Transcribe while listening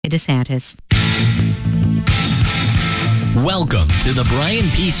DeSantis. Welcome to the Brian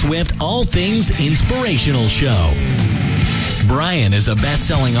P. Swift All Things Inspirational Show. Brian is a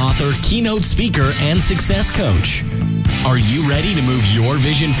best-selling author, keynote speaker, and success coach. Are you ready to move your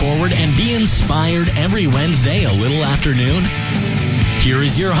vision forward and be inspired every Wednesday a little after noon? Here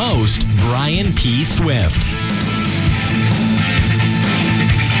is your host, Brian P. Swift.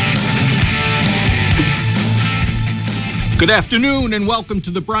 Good afternoon and welcome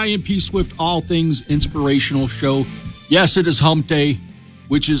to the Brian P. Swift All Things Inspirational Show. Yes, it is Hump Day,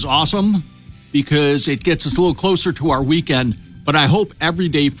 which is awesome because it gets us a little closer to our weekend, but I hope every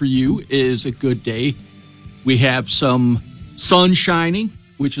day for you is a good day. We have some sun shining,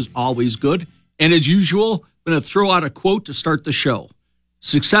 which is always good. And as usual, I'm going to throw out a quote to start the show.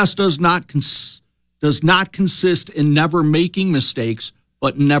 Success does not consist in never making mistakes,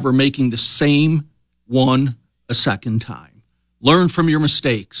 but never making the same one a second time. Learn from your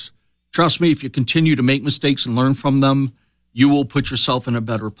mistakes. Trust me, if you continue to make mistakes and learn from them, you will put yourself in a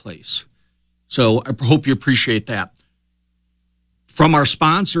better place. So I hope you appreciate that. From our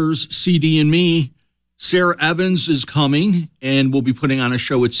sponsors, CD&Me, Sarah Evans is coming, and we'll be putting on a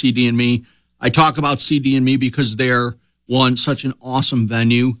show at CD&Me. I talk about CD&Me because they're, such an awesome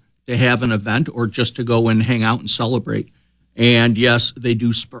venue to have an event or just to go and hang out and celebrate. And yes, they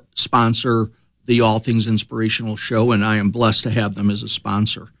do sponsor the All Things Inspirational Show, and I am blessed to have them as a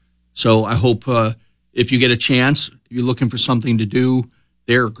sponsor. So I hope if you get a chance, if you're looking for something to do,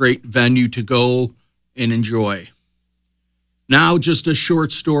 they're a great venue to go and enjoy. Now, just a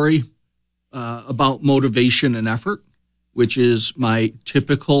short story about motivation and effort, which is my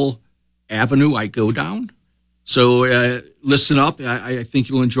typical avenue I go down. So listen up. I think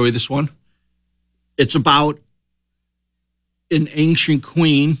you'll enjoy this one. It's about an ancient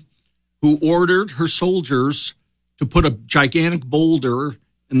queen who ordered her soldiers to put a gigantic boulder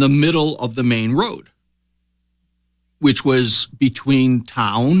in the middle of the main road, which was between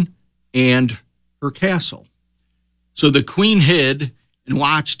town and her castle. So the queen hid and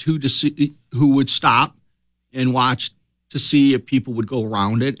watched who would stop and watched to see if people would go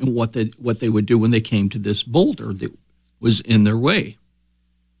around it and what they would do when they came to this boulder that was in their way.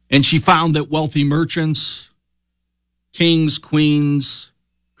 And she found that wealthy merchants, kings, queens,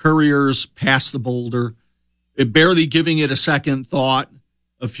 couriers passed the boulder, barely giving it a second thought.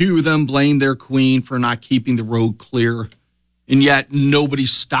 A few of them blamed their queen for not keeping the road clear, and yet nobody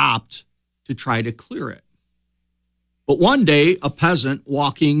stopped to try to clear it. But one day, a peasant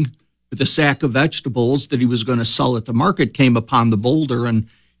walking with a sack of vegetables that he was going to sell at the market came upon the boulder, and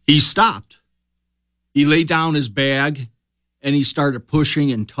he stopped. He laid down his bag, and he started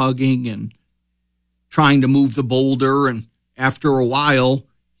pushing and tugging and trying to move the boulder, and after a while,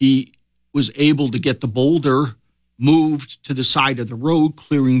 he was able to get the boulder moved to the side of the road,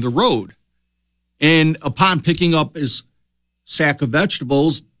 clearing the road. And upon picking up his sack of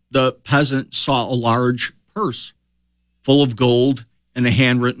vegetables, the peasant saw a large purse full of gold and a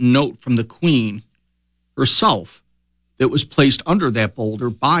handwritten note from the queen herself that was placed under that boulder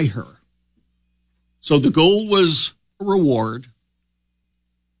by her. So the gold was a reward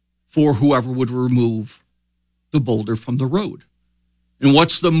for whoever would remove the boulder from the road. And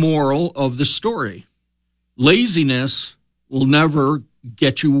what's the moral of the story? Laziness will never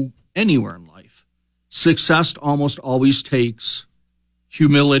get you anywhere in life. Success almost always takes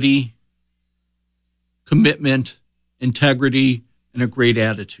humility, commitment, integrity, and a great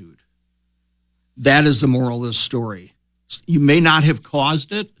attitude. That is the moral of the story. You may not have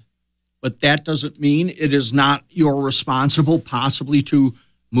caused it, but that doesn't mean it is not your responsible possibly to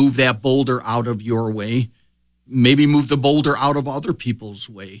move that boulder out of your way. Maybe move the boulder out of other people's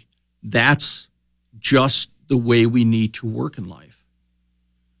way. That's just the way we need to work in life.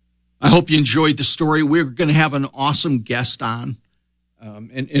 I hope you enjoyed the story. We're going to have an awesome guest on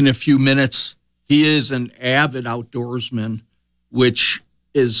in a few minutes. He is an avid outdoorsman, which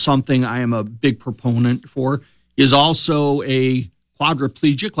is something I am a big proponent for. He is also a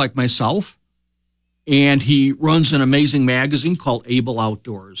quadriplegic like myself, and he runs an amazing magazine called Able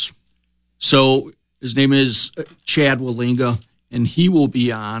Outdoors. So his name is Chad Wallinga, and he will be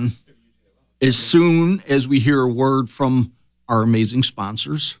on as soon as we hear a word from our amazing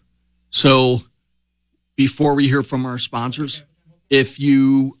sponsors. So before we hear from our sponsors, if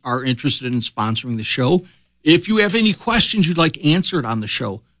you are interested in sponsoring the show, if you have any questions you'd like answered on the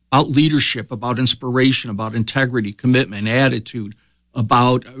show about leadership, about inspiration, about integrity, commitment, attitude,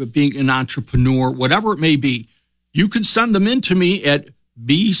 about being an entrepreneur, whatever it may be, you can send them in to me at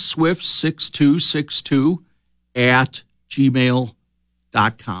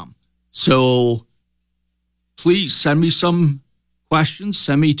bswift6262@gmail.com. So please send me some questions.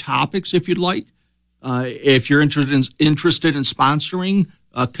 Send me topics if you'd like. If you're interested in sponsoring,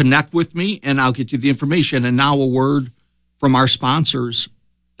 connect with me, and I'll get you the information. And now a word from our sponsors.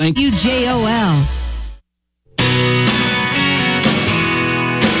 Thank you. UJOL.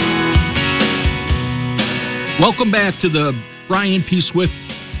 Welcome back to the Brian P. Swift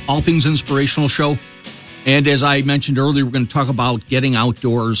All Things Inspirational Show. And as I mentioned earlier, we're going to talk about getting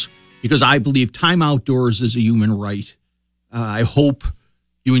outdoors because I believe time outdoors is a human right. I hope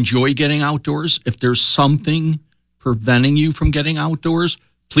you enjoy getting outdoors. If there's something preventing you from getting outdoors,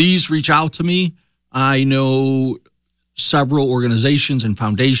 please reach out to me. I know several organizations and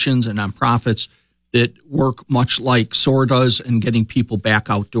foundations and nonprofits that work much like SOAR does in getting people back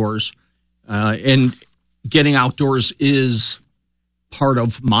outdoors. And getting outdoors is part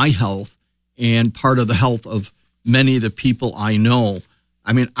of my health and part of the health of many of the people I know.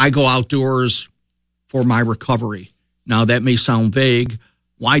 I mean, I go outdoors for my recovery. Now, that may sound vague.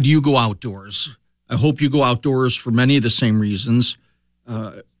 Why do you go outdoors? I hope you go outdoors for many of the same reasons.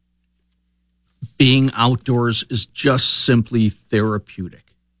 Being outdoors is just simply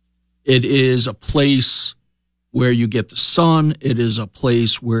therapeutic. It is a place where you get the sun. It is a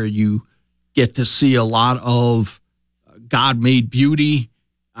place where you get to see a lot of God-made beauty.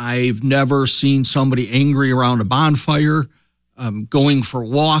 I've never seen somebody angry around a bonfire. Going for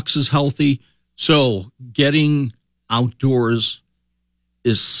walks is healthy. So getting outdoors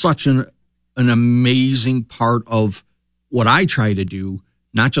is such an amazing part of what I try to do,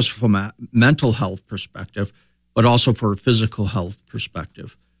 not just from a mental health perspective, but also for a physical health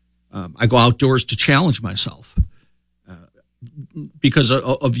perspective. I go outdoors to challenge myself. Because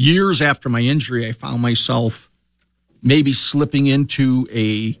of years after my injury, I found myself maybe slipping into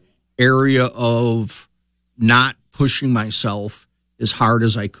a area of not pushing myself as hard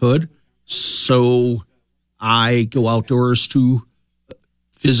as I could. So I go outdoors to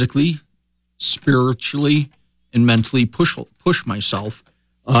physically, spiritually, and mentally push myself,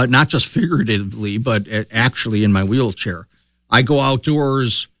 not just figuratively, but actually in my wheelchair. I go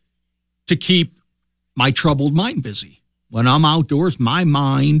outdoors to keep my troubled mind busy. When I'm outdoors, my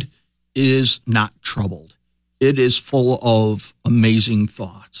mind is not troubled. It is full of amazing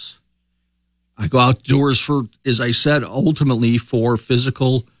thoughts. I go outdoors for, as I said, ultimately for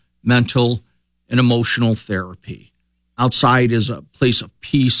physical, mental, and emotional therapy. Outside is a place of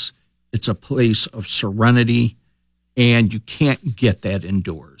peace. It's a place of serenity, and you can't get that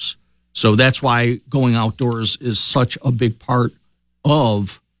indoors. So that's why going outdoors is such a big part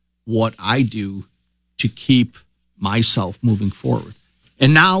of what I do to keep myself moving forward.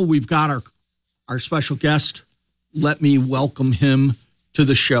 And now we've got our special guest. Let me welcome him to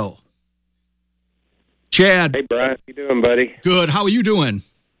the show. Chad. Hey, Brian. How you doing, buddy? Good. How are you doing?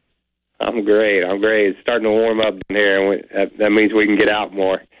 I'm great. It's starting to warm up in here, and that means we can get out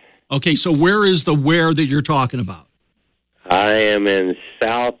more. Okay, so where is the where that you're talking about? I am in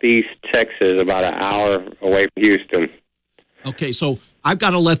southeast Texas, about an hour away from Houston. Okay, so I've got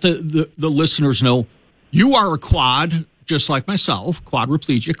to let the listeners know you are a quad, just like myself,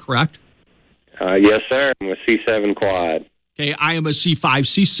 quadriplegic, correct? Yes, sir. I'm a C7 quad. Okay, I am a C5,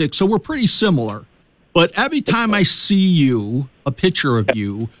 C6, so we're pretty similar. But every time I see you, a picture of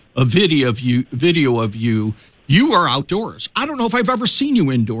you, a video of you, you are outdoors. I don't know if I've ever seen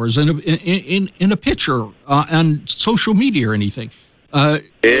you indoors in a picture on social media or anything.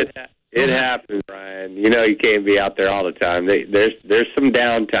 It happens, Brian. You know you can't be out there all the time. There's some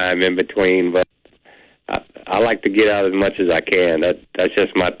downtime in between, but I like to get out as much as I can. That's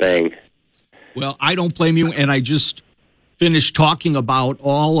just my thing. Well, I don't blame you, and I just finished talking about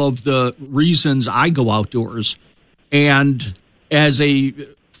all of the reasons I go outdoors. And as a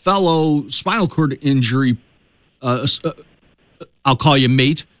fellow spinal cord injury, I'll call you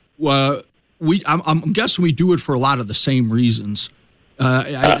mate, I'm guessing we do it for a lot of the same reasons.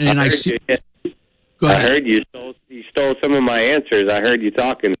 I see. Go ahead. I heard you stole some of my answers. I heard you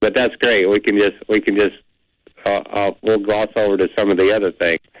talking, but that's great. We can just we'll gloss over to some of the other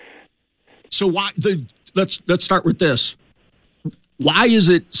things. So let's start with this. Why is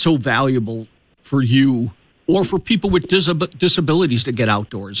it so valuable for you or for people with disabilities to get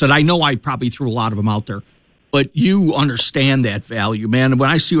outdoors? And I know I probably threw a lot of them out there, but you understand that value, man. And when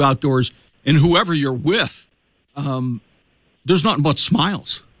I see you outdoors and whoever you're with, there's nothing but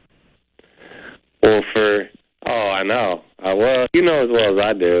smiles. Well, I know. Well, you know as well as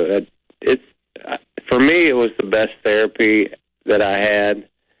I do. For me, it was the best therapy that I had.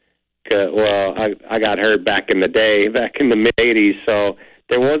 I got hurt back in the day, back in the mid-'80s, so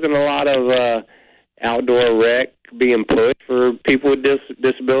there wasn't a lot of outdoor rec being pushed for people with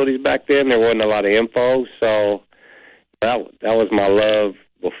disabilities back then. There wasn't a lot of info, so that was my love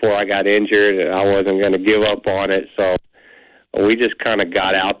before I got injured, and I wasn't going to give up on it. So we just kind of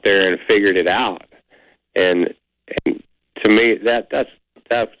got out there and figured it out. And to me, that's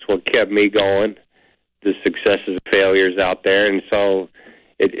what kept me going, the successes and failures out there. And so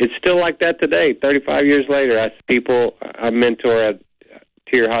it's still like that today, 35 years later. I see people, I mentor at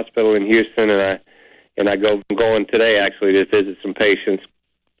Tier Hospital in Houston, and I'm going today actually to visit some patients,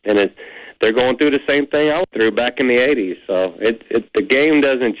 and they're going through the same thing I went through back in the 80s. So the game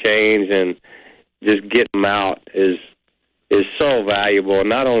doesn't change, and just getting them out is so valuable,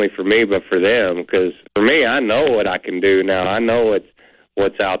 not only for me but for them. Because for me, I know what I can do now. I know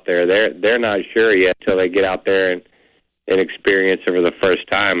what's out there. They're not sure yet till they get out there and experience it for the first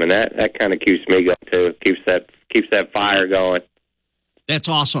time, and that kind of keeps me going too. Keeps that fire going. That's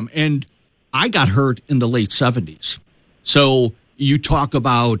awesome. And I got hurt in the late 70s. So you talk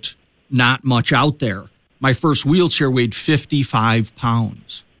about not much out there. My first wheelchair weighed 55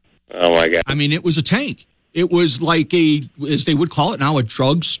 pounds. Oh, my God. I mean, it was a tank. It was like as they would call it now, a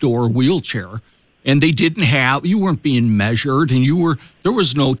drugstore wheelchair. And they didn't have, you weren't being measured, and there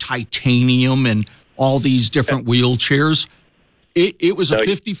was no titanium and all these different wheelchairs. It was a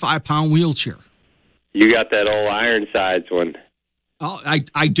 55-pound wheelchair. You got that old Ironsides one. Oh, I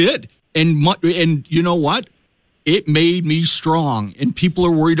did. And you know what? It made me strong. And people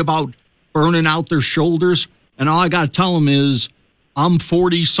are worried about burning out their shoulders. And all I got to tell them is I'm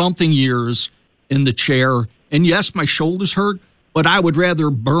 40-something years in the chair. And yes, my shoulders hurt, but I would rather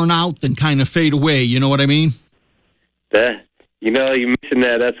burn out than kind of fade away. You know what I mean? You mentioned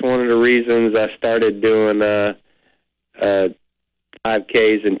that. That's one of the reasons I started doing 5Ks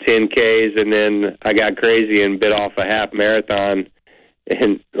and 10Ks. And then I got crazy and bit off a half marathon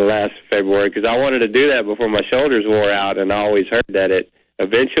in the last February, because I wanted to do that before my shoulders wore out, and I always heard that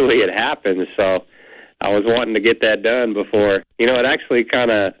eventually it happens. So I was wanting to get that done before. It actually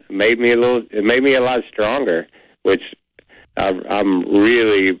kind of made me a lot stronger, which I'm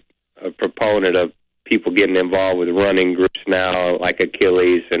really a proponent of people getting involved with running groups now, like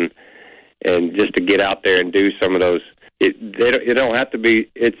Achilles, and just to get out there and do some of those. It don't have to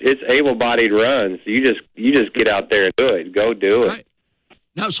be. It's able-bodied runs. You just get out there and do it. Go do it. Right.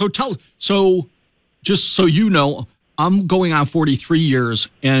 Now, just so you know, I'm going on 43 years,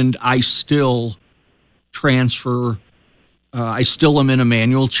 and I still transfer. I still am in a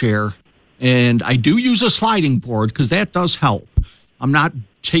manual chair, and I do use a sliding board because that does help. I'm not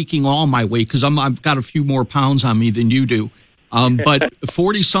taking all my weight because I've got a few more pounds on me than you do. But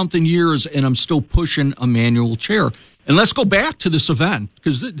 40-something years, and I'm still pushing a manual chair. And let's go back to this event,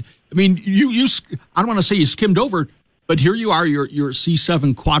 because, I mean, you I don't want to say you skimmed over it, but here you are, you're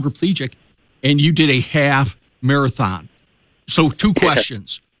C7 quadriplegic, and you did a half marathon. So 2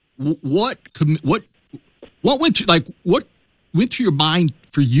 questions. What went through your mind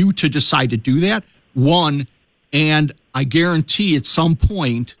for you to decide to do that? One, and I guarantee at some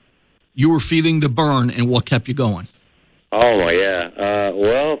point you were feeling the burn, and what kept you going? Oh, yeah.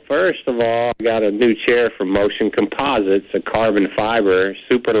 Well, first of all, I got a new chair from Motion Composites, a carbon fiber,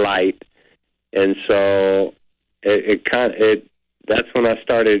 super light. And so that's when I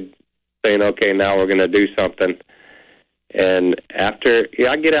started saying, okay, now we're going to do something. And after,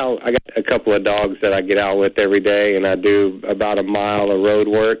 I get out, I got a couple of dogs that I get out with every day, and I do about a mile of road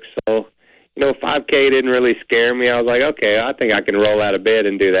work. So, 5K didn't really scare me. I was like, okay, I think I can roll out of bed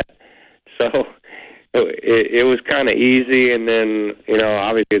and do that. So it was kind of easy. And then,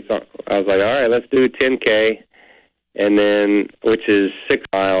 obviously I was like, all right, let's do 10K, and then, which is 6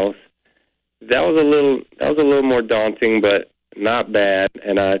 miles. That was a little more daunting, but not bad.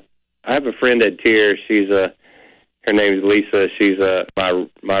 And I have a friend at Tier. Her name's Lisa. She's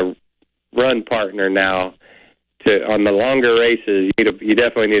my run partner now. On the longer races, you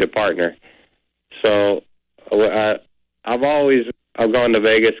definitely need a partner. So I've gone to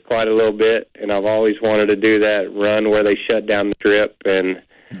Vegas quite a little bit, and I've always wanted to do that run where they shut down the strip. And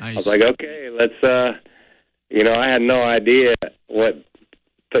nice. I was like, okay, let's. I had no idea what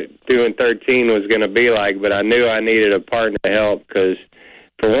doing 13 was going to be like, but I knew I needed a partner to help, because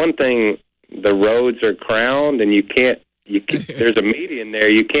for one thing, the roads are crowned, and you can't there's a median there.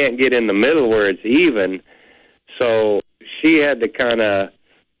 You can't get in the middle where it's even. So she had to kind of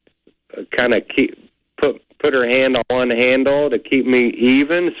put her hand on one handle to keep me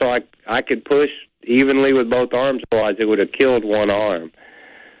even, so I could push evenly with both arms. Otherwise, it would have killed one arm.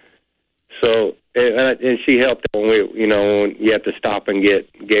 So, and she helped when when you have to stop and get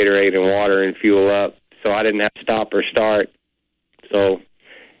Gatorade and water and fuel up. So I didn't have to stop or start. So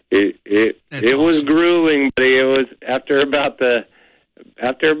it was grueling, but it was after about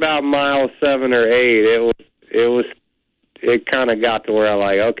mile 7 or 8, it was it kind of got to where I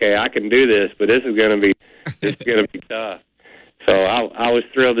like, okay, I can do this, but this is going to be tough. So I was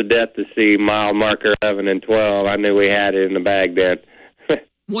thrilled to death to see mile marker 11 and 12. I knew we had it in the bag then.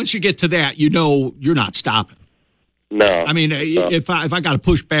 Once you get to that, you know you're not stopping. No. I mean, if I got to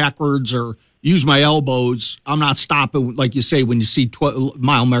push backwards or use my elbows, I'm not stopping, like you say, when you see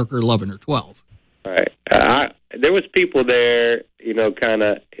mile marker 11 or 12. Right. There was people there, you know, kind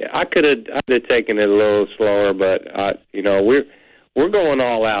of. I could have taken it a little slower, but you know, we're going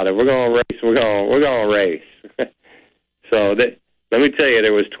all out. If we're going to race, we're going to race. So let me tell you,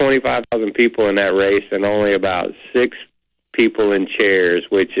 there was 25,000 people in that race, and only about 6 people in chairs,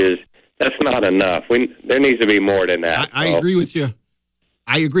 that's not enough. There needs to be more than that. I agree with you.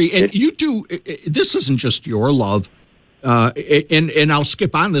 I agree, and you do. This isn't just your love, and I'll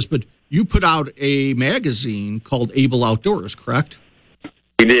skip on this, but you put out a magazine called Able Outdoors, correct?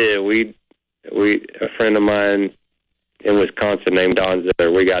 We did. We a friend of mine in Wisconsin named Don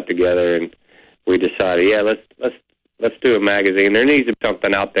Ziller, we got together and we decided, let's do a magazine. There needs to be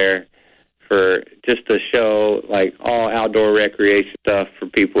something out there for just to show like all outdoor recreation stuff for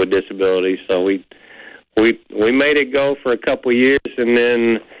people with disabilities. So we made it go for a couple years, and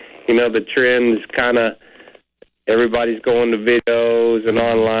then, you know, the trends kind of, everybody's going to videos and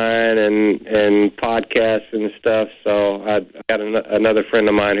online and podcasts and stuff. So I got another friend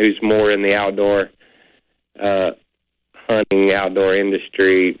of mine who's more in the outdoor hunting, outdoor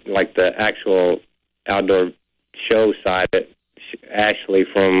industry, like the actual outdoor show side of it, Ashley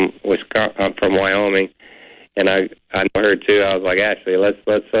from Wisconsin, from Wyoming, and I know her too. I was like, Ashley, let's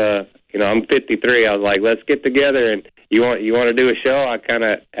you know, I'm 53. I was like, let's get together, and you want to do a show? I kind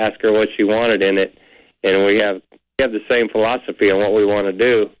of asked her what she wanted in it, and we have the same philosophy on what we want to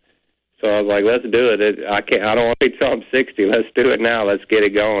do. So I was like, let's do it. I don't want to wait till I'm 60. Let's do it now. Let's get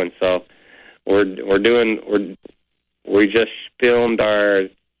it going. So we just filmed our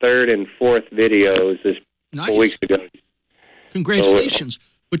 3rd and 4th videos this couple weeks ago. Congratulations.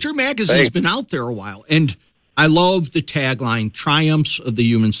 But your magazine's been out there a while, and I love the tagline, Triumphs of the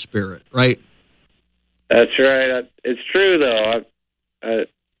Human Spirit, right? That's right. It's true, though.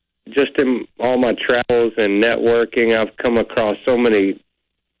 Just in all my travels and networking, I've come across so many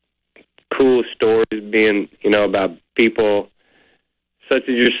cool stories being, you know, about people such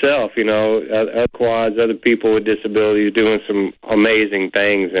as yourself, you know, other quads, other people with disabilities doing some amazing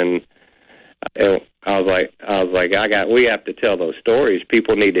things. And I was like, we have to tell those stories.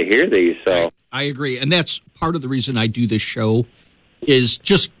 People need to hear these. So I agree. And that's part of the reason I do this show, is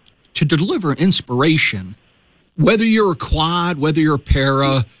just to deliver inspiration. Whether you're a quad, whether you're a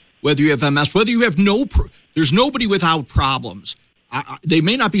para, whether you have MS, whether you have there's nobody without problems. They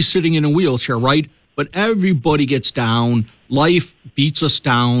may not be sitting in a wheelchair, right? But everybody gets down. Life beats us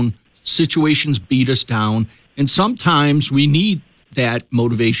down. Situations beat us down. And sometimes we need that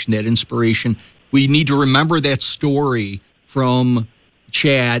motivation, that inspiration. We need to remember that story from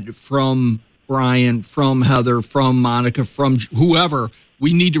Chad, from Brian, from Heather, from Monica, from whoever.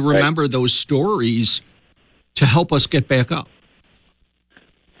 We need to remember those stories to help us get back up.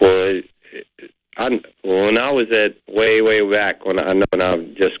 Well, when I was at way back, when I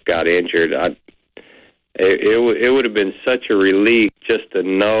just got injured, it would have been such a relief just to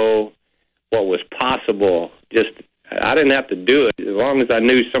know what was possible. I didn't have to do it. As long as I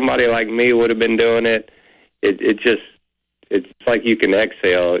knew somebody like me would have been doing it, it's like you can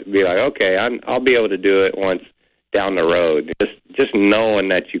exhale. Be like, okay, I'll be able to do it once down the road. Just knowing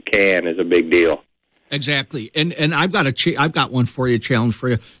that you can is a big deal. Exactly. And I've got one for you, a challenge for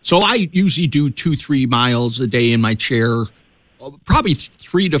you. So I usually do 2-3 miles a day in my chair, probably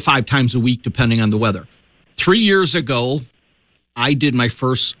 3 to 5 times a week, depending on the weather. 3 years ago, I did my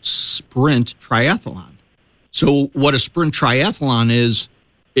first sprint triathlon. So what a sprint triathlon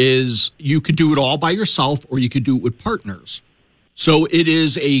is you could do it all by yourself, or you could do it with partners. So it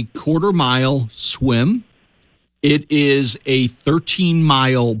is a 1/4 mile swim. It is a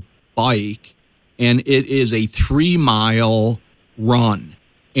 13-mile bike, and it is a 3-mile run.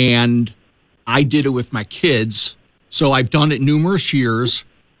 And I did it with my kids. So I've done it numerous years.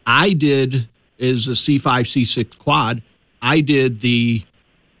 I did, is a C5, C6 quad. I did the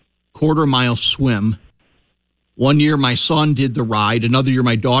 1/4 mile swim. One year my son did the ride. Another year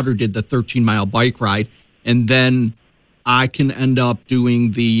my daughter did the 13-mile bike ride. And then I can end up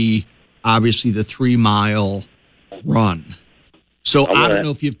doing obviously the 3-mile run. So I don't know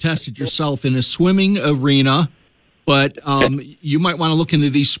if you've tested yourself in a swimming arena, but you might want to look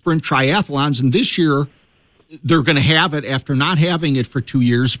into these sprint triathlons. And this year they're going to have it after not having it for 2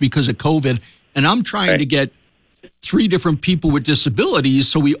 years because of COVID. And I'm trying to get 3 different people with disabilities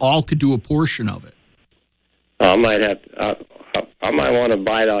so we all could do a portion of it. I might have to, I might want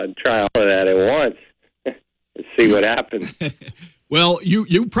to try all of that at once and see what happens. Well,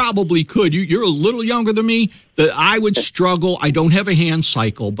 you probably could. You're a little younger than me. I would struggle. I don't have a hand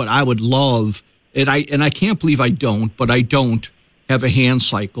cycle, but I would love it. I can't believe I don't, but I don't have a hand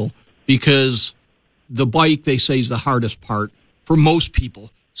cycle because the bike, they say, is the hardest part for most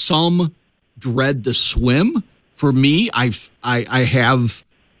people. Some dread the swim. For me, I've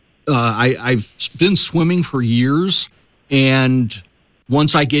been swimming for years, and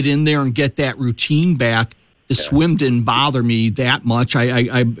once I get in there and get that routine back, the swim didn't bother me that much.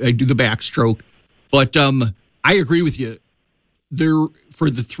 I do the backstroke, but I agree with you. For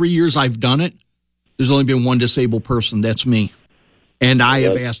the 3 years I've done it, there's only been one disabled person. That's me, and I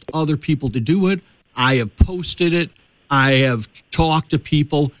have asked other people to do it. I have posted it. I have talked to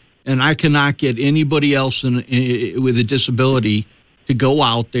people, and I cannot get anybody else with a disability to go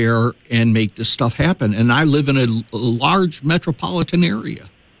out there and make this stuff happen. And I live in a large metropolitan area.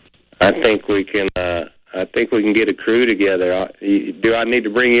 I think we can. I think we can get a crew together. Do I need to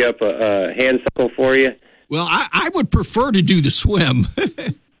bring you up a hand cycle for you? Well, I would prefer to do the swim.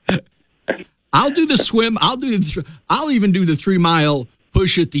 I'll do the swim. I'll even do the 3 mile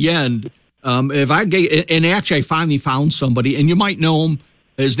push at the end. If I get, and actually, I finally found somebody, and you might know him.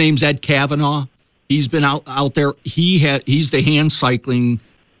 His name's Ed Kavanaugh. He's been out there. He's the hand cycling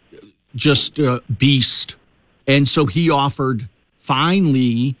beast, and so he offered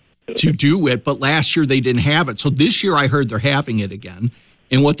finally to do it. But last year they didn't have it, so this year I heard they're having it again.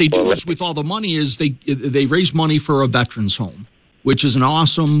 And what they do is, with all the money, is they raise money for a veterans home, which is an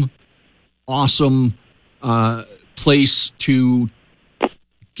awesome place to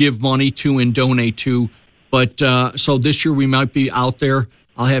give money to and donate to. But so this year we might be out there.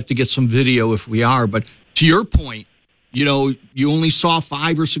 I'll have to get some video if we are. But to your point, you only saw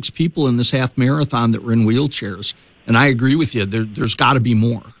 5 or 6 people in this half marathon that were in wheelchairs. And I agree with you. There's got to be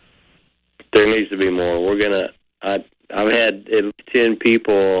more. There needs to be more. I've had at least 10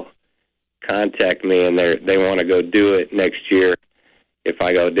 people contact me, and they want to go do it next year. If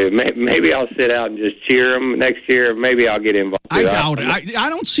I go do it, maybe I'll sit out and just cheer them next year. Maybe I'll get involved. I doubt it. I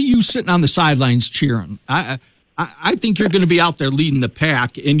don't see you sitting on the sidelines cheering. I think you're going to be out there leading the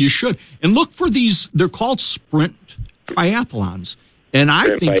pack, and you should. And look for these. They're called sprint triathlons, and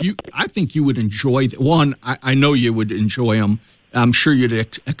I think you would enjoy one. I know you would enjoy them. I'm sure you'd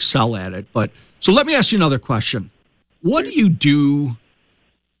excel at it. But so let me ask you another question. What do you do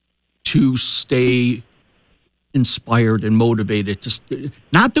to stay inspired and motivated?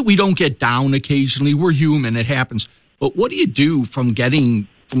 Not that we don't get down occasionally. We're human. It happens. But what do you do from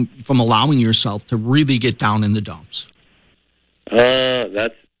allowing yourself to really get down in the dumps?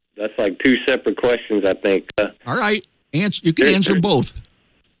 That's like 2 separate questions, I think. All right. You can answer both.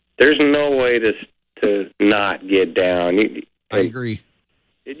 There's no way to not get down. I agree.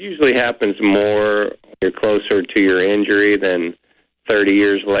 It usually happens more when you're closer to your injury than 30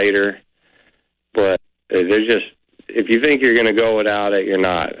 years later. But if you think you're going to go without it, you're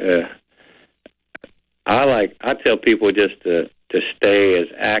not. I tell people just to stay as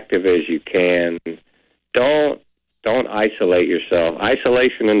active as you can. Don't isolate yourself.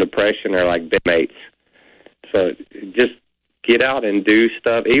 Isolation and depression are like big mates. So just get out and do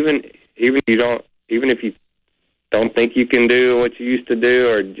stuff. Even if you don't think you can do what you used to do,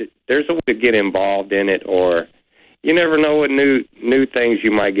 or there's a way to get involved in it, or you never know what new things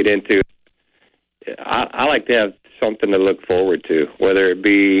you might get into. I like to have something to look forward to, whether it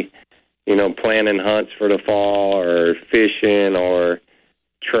be, planning hunts for the fall or fishing or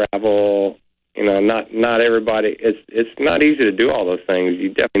travel. Not everybody. It's not easy to do all those things. You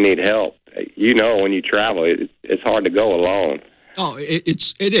definitely need help. When you travel, it's hard to go alone. Oh, it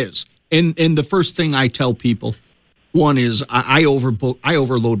is. And the first thing I tell people, one is I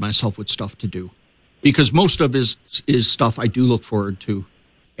overload myself with stuff to do, because most of it is stuff I do look forward to.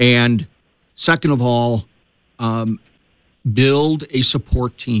 And second of all, build a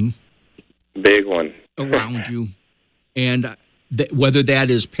support team. Big one. Around you. And whether that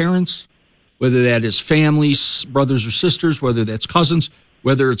is parents, whether that is families, brothers or sisters, whether that's cousins,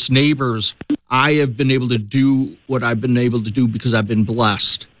 whether it's neighbors, I have been able to do what I've been able to do because I've been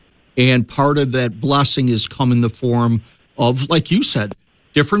blessed. And part of that blessing has come in the form of, like you said,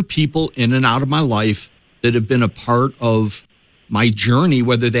 different people in and out of my life that have been a part of my journey,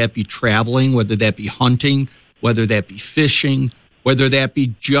 whether that be traveling, whether that be hunting, whether that be fishing, whether that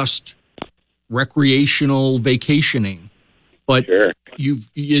be just recreational vacationing. But sure.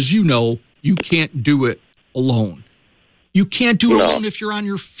 As you know, you can't do it alone. You can't do it alone if you're on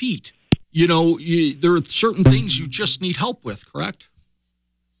your feet. There are certain things you just need help with, correct?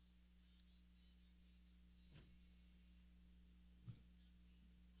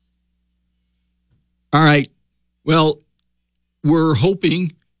 All right. Well, we're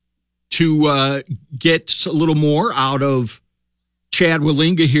hoping to get a little more out of Chad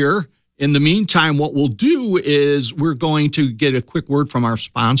Wielenga here. In the meantime, what we'll do is we're going to get a quick word from our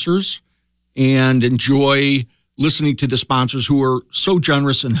sponsors and enjoy listening to the sponsors who are so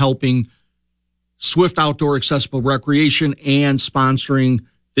generous in helping Swift Outdoor Accessible Recreation and sponsoring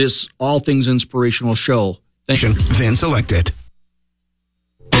this All Things Inspirational show. Thank you. Then select it.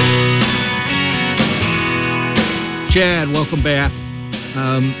 Chad, welcome back.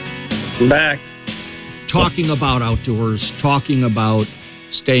 I'm back. Talking about outdoors, talking about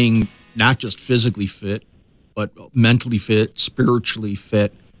staying not just physically fit, but mentally fit, spiritually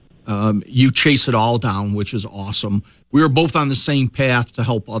fit. You chase it all down, which is awesome. We are both on the same path to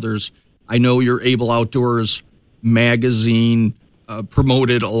help others. I know your Able Outdoors magazine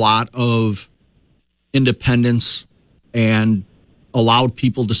promoted a lot of independence and allowed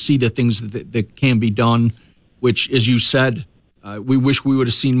people to see the things that can be done, which, as you said, we wish we would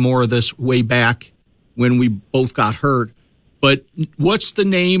have seen more of this way back when we both got hurt. But what's the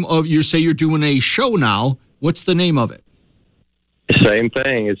name of, you say you're doing a show now. What's the name of it? Same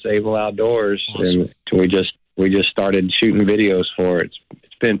thing. It's Able Outdoors. Awesome. And we just started shooting videos for it.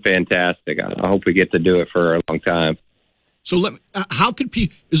 It's been fantastic. I hope we get to do it for a long time. So how could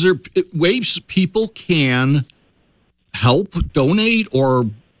people, is there ways people can help, donate, or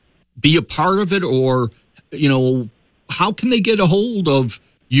be a part of it, or, how can they get a hold of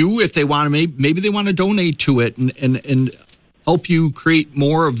you if they want to, maybe they want to donate to it and help you create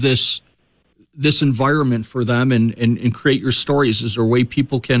more of this environment for them and create your stories? Is there a way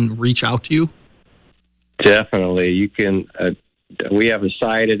people can reach out to you? Definitely. You can, we have a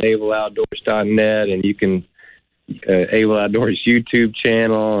site at ableoutdoors.net, and you can, Able Outdoors YouTube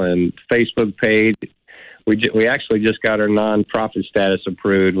channel and Facebook page. We actually just got our nonprofit status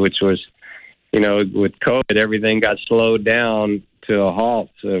approved, which was, with COVID, everything got slowed down to a halt.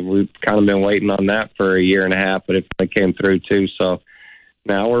 So we've kind of been waiting on that for a year and a half, but it came through too. So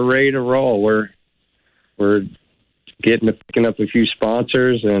now we're ready to roll. We're picking up a few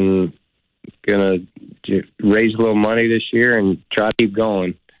sponsors and gonna raise a little money this year and try to keep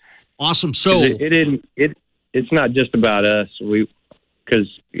going. Awesome. So it's not just about us. Because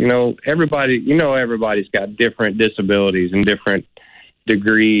everybody's got different disabilities and different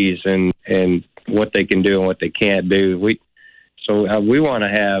degrees and what they can do and what they can't do. We want to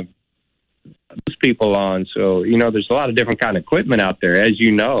have those people on. So there's a lot of different kind of equipment out there, as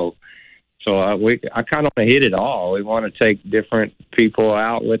you know. So I kind of want to hit it all. We want to take different people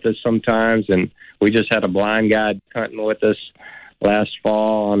out with us sometimes, and we just had a blind guy hunting with us last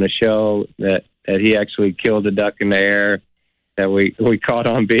fall on the show that he actually killed a duck in the air that we caught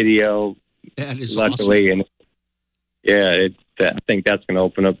on video. That is luckily, awesome. And I think that's going to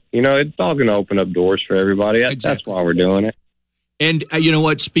open up. It's all going to open up doors for everybody. Exactly. That's why we're doing it. And you know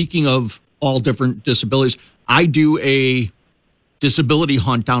what? Speaking of all different disabilities, I do a disability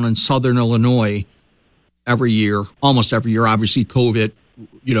hunt down in Southern Illinois every year, almost every year. Obviously, COVID,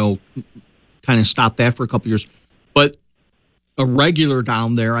 kind of stopped that for a couple of years. But a regular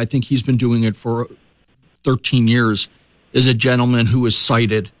down there, I think he's been doing it for 13 years, is a gentleman who is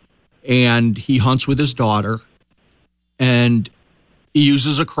sighted, and he hunts with his daughter, and he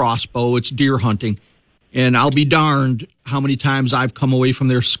uses a crossbow. It's deer hunting. And I'll be darned how many times I've come away from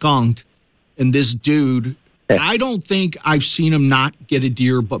there skunked. And this dude, I don't think I've seen him not get a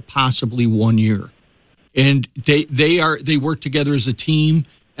deer, but possibly 1 year. And they work together as a team.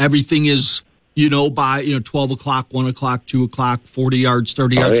 Everything is, by 12 o'clock, 1 o'clock, 2 o'clock, 40 yards,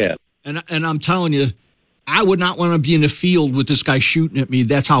 30 yards. Yeah. And I'm telling you, I would not want to be in the field with this guy shooting at me.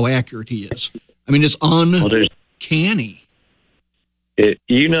 That's how accurate he is. I mean, it's uncanny.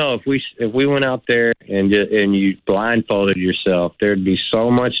 If we went out there and you blindfolded yourself, there'd be so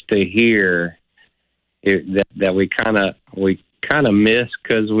much to hear that we kind of miss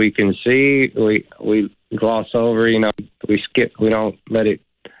because we can see. We gloss over. We skip. We don't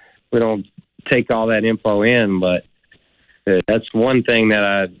take all that info in. But that's one thing that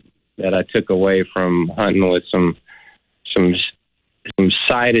I took away from hunting with some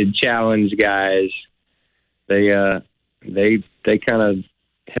sighted challenge guys. They kind of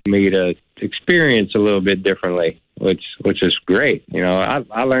helped me to experience a little bit differently, which is great.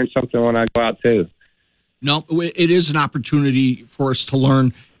 I learned something when I go out too. No, it is an opportunity for us to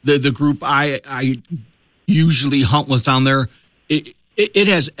learn. The group I usually hunt with down there, it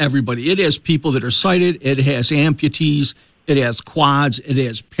has everybody. It has people that are sighted. It has amputees. It has quads. It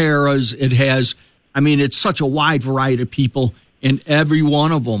has paras. It's such a wide variety of people, and every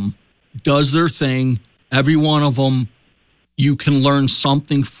one of them does their thing. Every one of them you can learn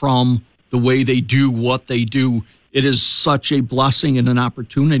something from the way they do what they do. It is such a blessing and an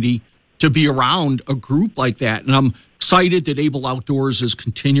opportunity to be around a group like that. And I'm excited that Able Outdoors is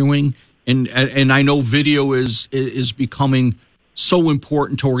continuing. And I know video is becoming so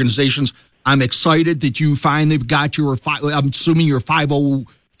important to organizations. I'm excited that you finally got your, I'm assuming your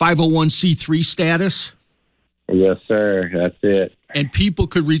 501c3 status. Yes, sir. That's it. And people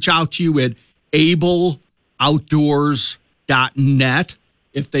could reach out to you at ableoutdoors.net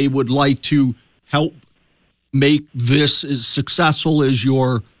if they would like to help make this as successful as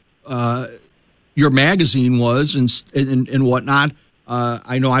your magazine was and whatnot.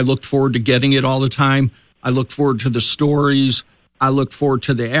 I know I look forward to getting it all the time. I look forward to the stories. I look forward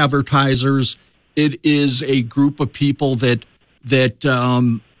to the advertisers. It is a group of people that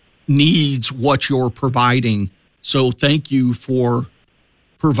needs what you're providing. So thank you for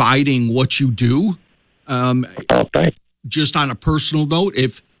providing what you do. Just on a personal note,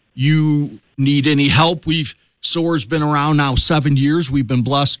 if you need any help, SOAR's been around now 7 years. We've been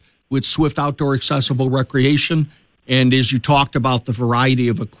blessed with Swift Outdoor Accessible Recreation. And as you talked about, the variety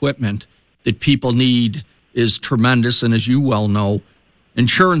of equipment that people need is tremendous. And as you well know,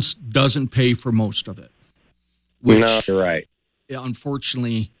 insurance doesn't pay for most of it. Which, no, you're right.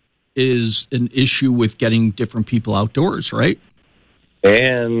 Unfortunately, is an issue with getting different people outdoors, right?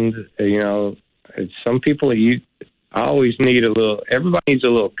 And, some people, I always need everybody needs a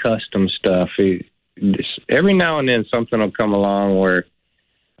little custom stuff. Every now and then something will come along where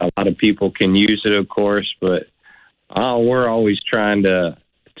a lot of people can use it, of course, but we're always trying to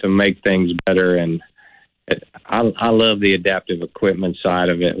make things better. And I love the adaptive equipment side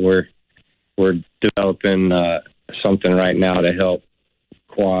of it. We're developing something right now to help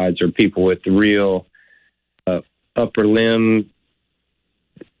quads or people with real upper limb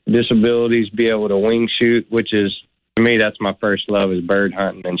disabilities be able to wing shoot, which is, to me, that's my first love, is bird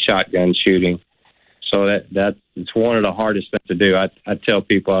hunting and shotgun shooting. So it's one of the hardest things to do. I tell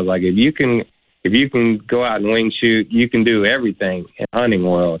people, I was like, if you can go out and wing shoot, you can do everything in hunting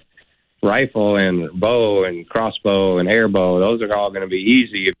world. Rifle and bow and crossbow and airbow, those are all going to be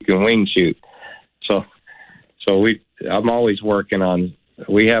easy if you can wing shoot. So I'm always working on.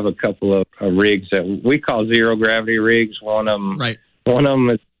 We have a couple of rigs that we call zero gravity rigs. One of them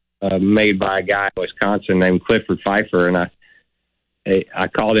is made by a guy in Wisconsin named Clifford Pfeiffer, and I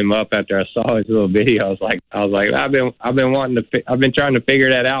called him up after I saw his little video. I was like, I've been trying to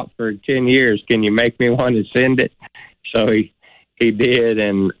figure that out for 10 years. Can you make me one and send it? So he did,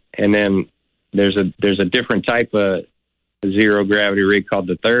 and then there's a different type of zero gravity rig called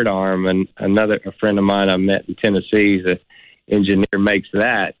the Third Arm, and a friend of mine I met in Tennessee, is an engineer, makes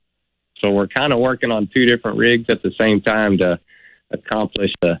that. So we're kind of working on two different rigs at the same time to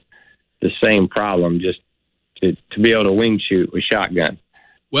accomplish the same problem, just to be able to wing shoot with shotgun.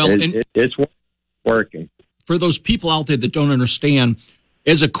 Well, it's working. For those people out there that don't understand,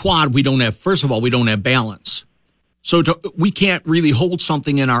 as a quad, we don't have balance. So we can't really hold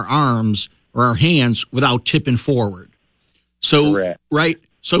something in our arms or our hands without tipping forward. So, correct. Right?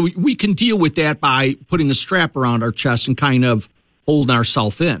 So we can deal with that by putting a strap around our chest and kind of holding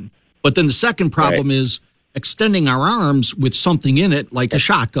ourselves in. But then the second problem is extending our arms with something in it, like a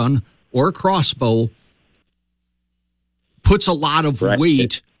shotgun or a crossbow, puts a lot of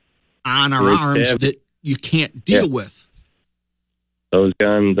weight on our arms that you can't deal with. Those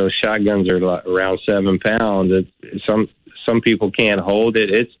shotguns are around 7 pounds. Some people can't hold it.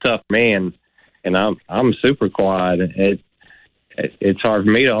 It's tough, man. And I'm super quad. It's hard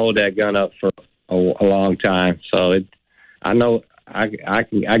for me to hold that gun up for a long time. So I know I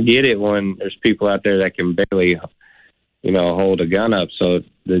get it when there's people out there that can barely, hold a gun up. So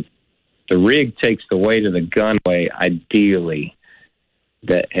the rig takes the weight of the gun away, ideally.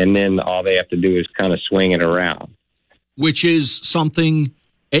 And then all they have to do is kind of swing it around. Which is something,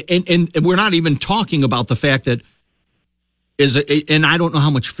 and we're not even talking about the fact that and I don't know how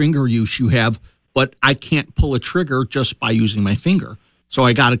much finger use you have, but I can't pull a trigger just by using my finger. So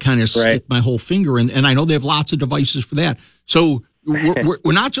I got to kind of stick my whole finger in, and I know they have lots of devices for that. So we're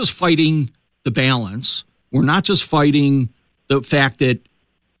not just fighting the balance. We're not just fighting the fact that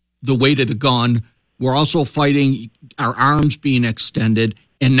the weight of the gun. We're also fighting our arms being extended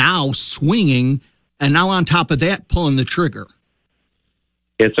and now swinging, and now on top of that, pulling the trigger.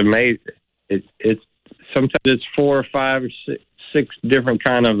 It's amazing. It's sometimes it's 4 or 5 or 6 different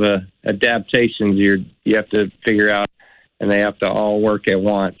kind of adaptations you have to figure out, and they have to all work at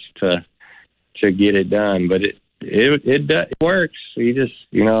once to get it done. But it works. You just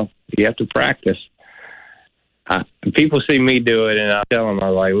you have to practice. People see me do it, and I tell them,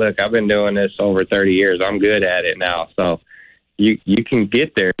 I'm like, look, I've been doing this over 30 years. I'm good at it now. So you can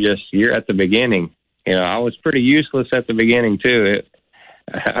get there. Just you're at the beginning. I was pretty useless at the beginning too.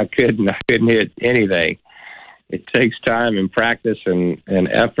 I couldn't hit anything. It takes time and practice and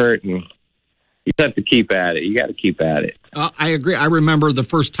effort, and you have to keep at it. You got to keep at it. I agree. I remember the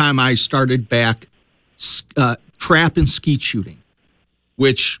first time I started back trap and skeet shooting,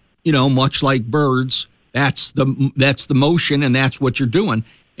 which, much like birds, that's the motion, and that's what you're doing.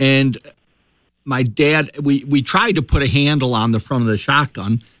 And my dad, we tried to put a handle on the front of the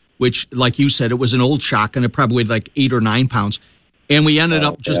shotgun, which, like you said, it was an old shotgun. It probably weighed like 8 or 9 pounds. And we ended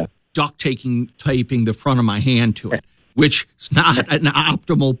up just duct taping the front of my hand to it, which is not an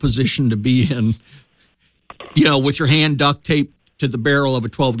optimal position to be in, with your hand duct taped to the barrel of a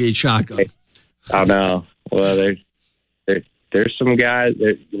 12-gauge shotgun. I know. Well, there's some guys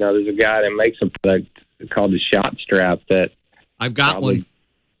that, there's a guy that makes a product called the shot strap that I've got one.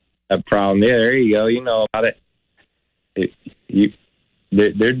 A problem. Yeah, there you go. You know about it.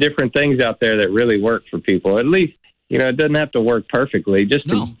 There are different things out there that really work for people. At least, it doesn't have to work perfectly. Just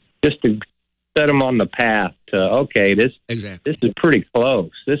to set them on the path to, okay, this is pretty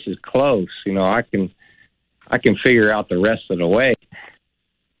close. This is close. I can figure out the rest of the way.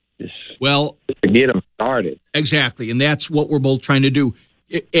 Just to get them started. Exactly, and that's what we're both trying to do.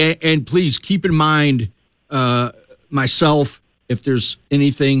 And please keep in mind, myself, if there's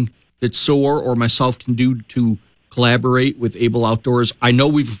anything that SOAR or myself can do to collaborate with Able Outdoors. I know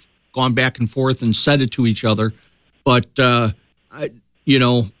we've gone back and forth and said it to each other, but,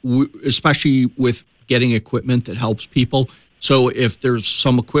 especially with getting equipment that helps people. So if there's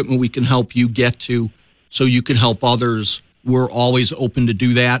some equipment we can help you get to so you can help others, we're always open to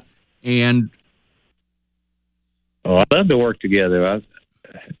do that. And I'd love to work together.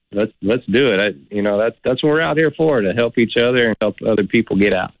 Let's do it. That's what we're out here for, to help each other and help other people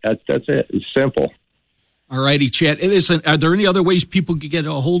get out. That's it. It's simple. All righty, Chad. Listen, are there any other ways people could get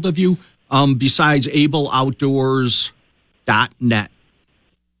a hold of you besides ableoutdoors.net?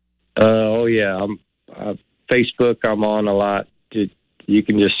 Yeah. Facebook, I'm on a lot. You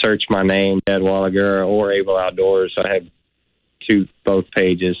can just search my name, Chad Walliger, or Able Outdoors. I have both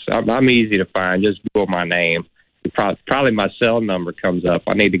pages. I'm easy to find. Just Google my name. Probably my cell number comes up.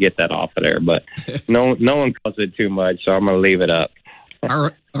 I need to get that off of there, but no one calls it too much, so I'm going to leave it up.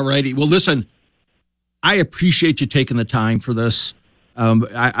 All righty. Well, listen, I appreciate you taking the time for this.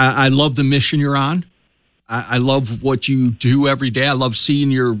 I love the mission you're on. I love what you do every day. I love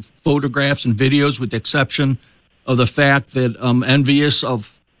seeing your photographs and videos, with the exception of the fact that I'm envious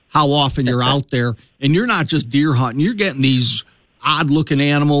of how often you're out there. And you're not just deer hunting. You're getting these odd-looking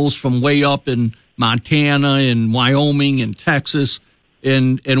animals from way up in Montana and Wyoming and Texas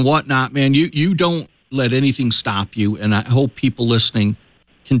and whatnot, man. You don't let anything stop you. And I hope people listening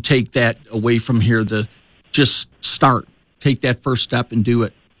can take that away from here, to just take that first step and do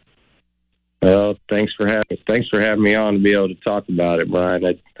it. Well, thanks for having me on to be able to talk about it, Brian.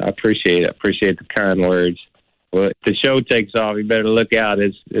 I appreciate it. I appreciate the kind words. Well, if the show takes off, you better look out.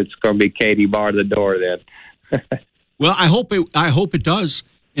 It's going to be Katie bar the door then. Well, I hope it does.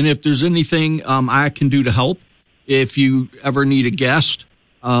 And if there's anything I can do to help, if you ever need a guest,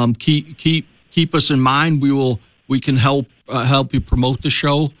 keep us in mind. We can help you promote the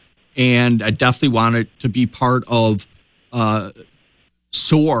show. And I definitely want it to be part of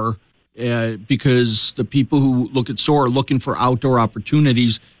SOAR, because the people who look at SOAR are looking for outdoor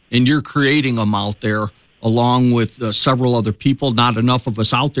opportunities, and you're creating them out there along with several other people. Not enough of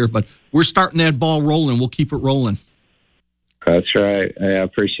us out there, but we're starting that ball rolling. We'll keep it rolling. That's right. I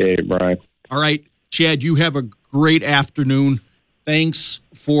appreciate it, Brian. All right, Chad, you have a great afternoon. Thanks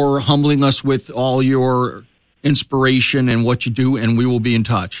for humbling us with all your inspiration and what you do, and we will be in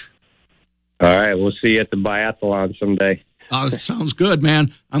touch. All right, we'll see you at the biathlon someday. Sounds good,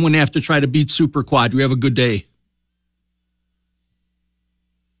 man. I'm going to have to try to beat Super Quad. You have a good day.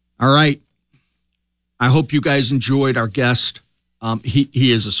 All right. I hope you guys enjoyed our guest.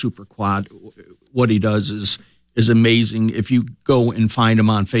 He is a Super Quad. What he does is amazing. If you go and find him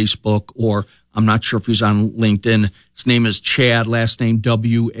on Facebook, or I'm not sure if he's on LinkedIn, his name is Chad, last name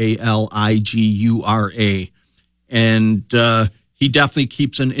Waligura. And he definitely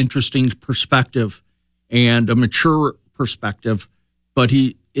keeps an interesting perspective and a mature perspective, but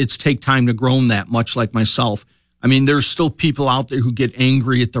it's take time to grow that, much like myself. I mean, there's still people out there who get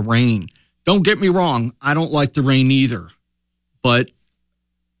angry at the rain. Don't get me wrong. I don't like the rain either, but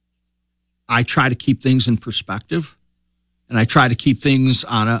I try to keep things in perspective, and I try to keep things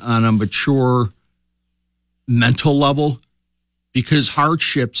on a mature mental level, because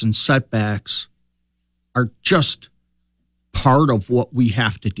hardships and setbacks are just part of what we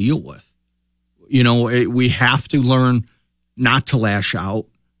have to deal with. We have to learn not to lash out.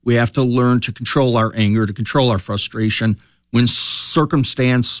 We have to learn to control our anger, to control our frustration. When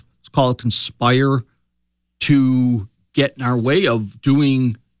circumstance, let's call it conspire, to get in our way of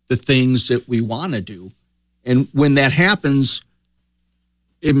doing the things that we want to do. And when that happens,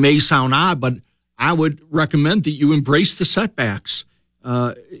 it may sound odd, but I would recommend that you embrace the setbacks.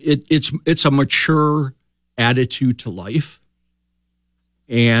 It's a mature attitude to life.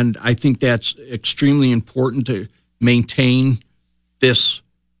 And I think that's extremely important to maintain this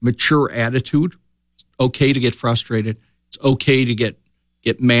mature attitude. It's okay to get frustrated. It's okay to get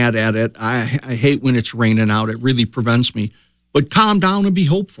mad at it. I hate when it's raining out. It really prevents me. But calm down and be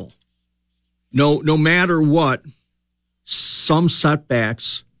hopeful. No matter what, some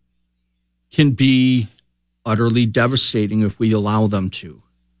setbacks can be utterly devastating if we allow them to.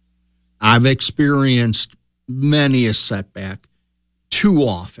 I've experienced many a setback too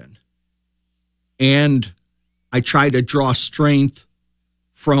often. And I try to draw strength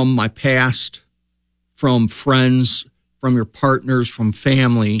from my past, from friends, from your partners, from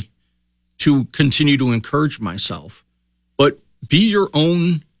family, to continue to encourage myself. But be your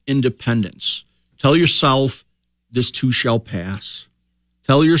own independence. Tell yourself this too shall pass.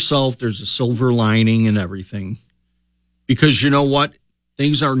 Tell yourself there's a silver lining in everything. Because you know what?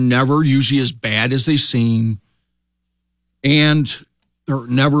 Things are never usually as bad as they seem. And they're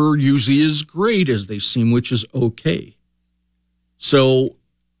never usually as great as they seem, which is okay. So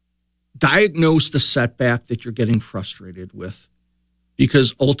diagnose the setback that you're getting frustrated with,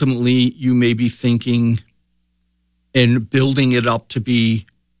 because ultimately you may be thinking and building it up to be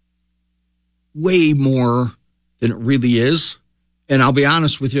way more than it really is. And I'll be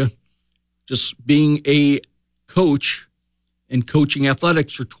honest with you, just being a coach and coaching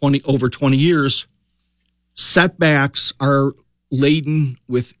athletics for over 20 years, setbacks are laden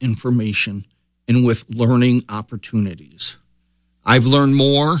with information and with learning opportunities. I've learned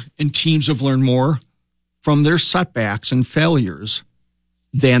more, and teams have learned more from their setbacks and failures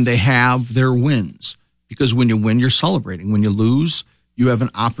than they have their wins. Because when you win, you're celebrating. When you lose, you have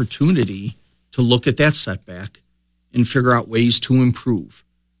an opportunity to look at that setback and figure out ways to improve.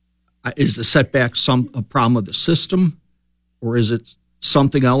 Is the setback a problem of the system, or is it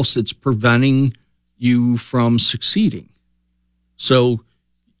something else that's preventing you from succeeding? So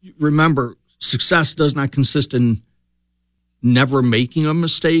remember, success does not consist in never making a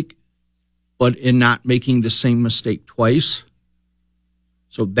mistake, but in not making the same mistake twice.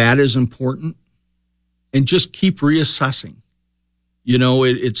 So that is important. And just keep reassessing. You know,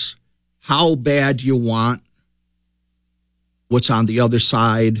 it's how bad do you want what's on the other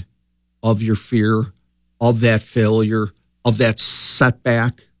side of your fear, of that failure, of that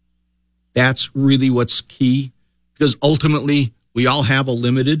setback. That's really what's key, because ultimately we all have a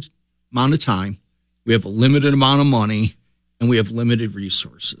limited amount of time. We have a limited amount of money, and we have limited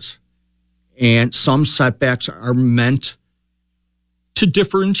resources. And some setbacks are meant to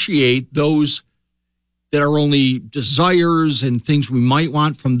differentiate those that are only desires and things we might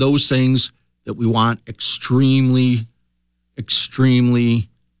want from those things that we want extremely, extremely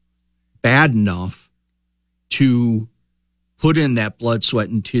bad enough to put in that blood, sweat,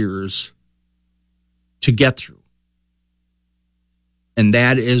 and tears to get through. And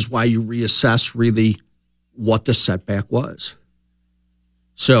that is why you reassess really what the setback was.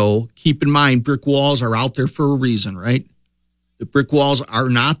 So keep in mind, brick walls are out there for a reason, right? The brick walls are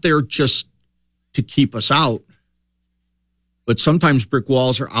not there just to keep us out, but sometimes brick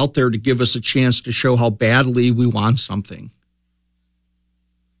walls are out there to give us a chance to show how badly we want something.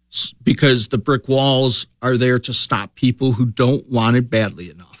 Because the brick walls are there to stop people who don't want it badly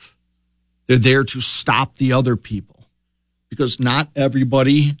enough. They're there to stop the other people, because not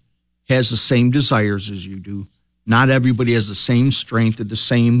everybody has the same desires as you do. Not everybody has the same strength or the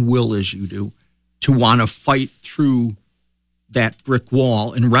same will as you do to want to fight through that brick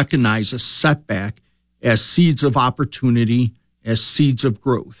wall and recognize a setback as seeds of opportunity, as seeds of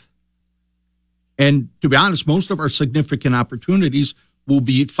growth. And to be honest, most of our significant opportunities will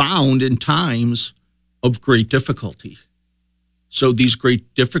be found in times of great difficulty. So these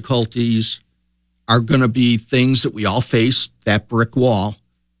great difficulties are going to be things that we all face, that brick wall,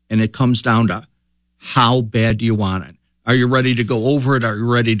 and it comes down to how bad do you want it? Are you ready to go over it? Are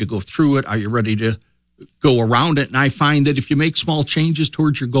you ready to go through it? Are you ready to go around it? And I find that if you make small changes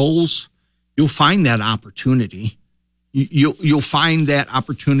towards your goals, you'll find that opportunity. You'll find that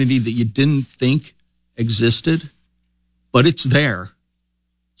opportunity that you didn't think existed, but it's there.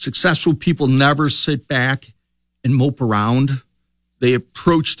 Successful people never sit back and mope around. They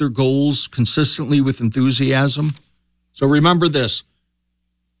approach their goals consistently with enthusiasm. So remember this,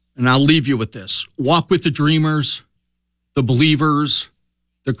 and I'll leave you with this. Walk with the dreamers, the believers,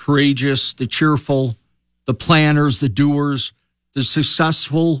 the courageous, the cheerful, the planners, the doers, the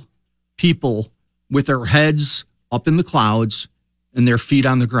successful people with their heads up in the clouds and their feet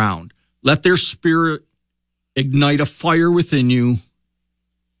on the ground. Let their spirit ignite a fire within you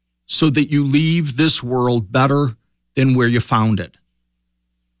so that you leave this world better than where you found it.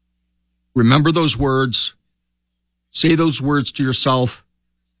 Remember those words. Say those words to yourself.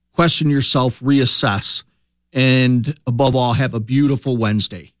 Question yourself, reassess, and above all, have a beautiful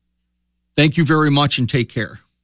Wednesday. Thank you very much and take care.